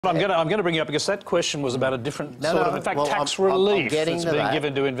I'm going to bring you up because that question was about a different in fact, tax relief that's being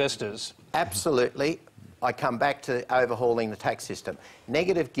given to investors. Absolutely. I come back to overhauling the tax system.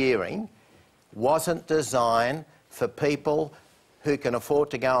 Negative gearing wasn't designed for people who can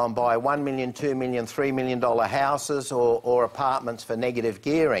afford to go and buy $1 million, $2 million, $3 million houses or apartments for negative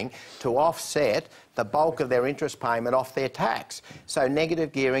gearing to offset the bulk of their interest payment off their tax. So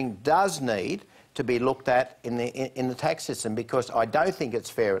negative gearing does need to be looked at in the tax system, because I don't think it's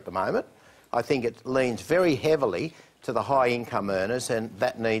fair at the moment. I think it leans very heavily to the high income earners, and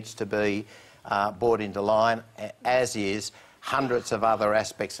that needs to be brought into line, as is hundreds of other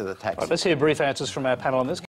aspects of the tax system. Let's hear brief answers from our panel on this.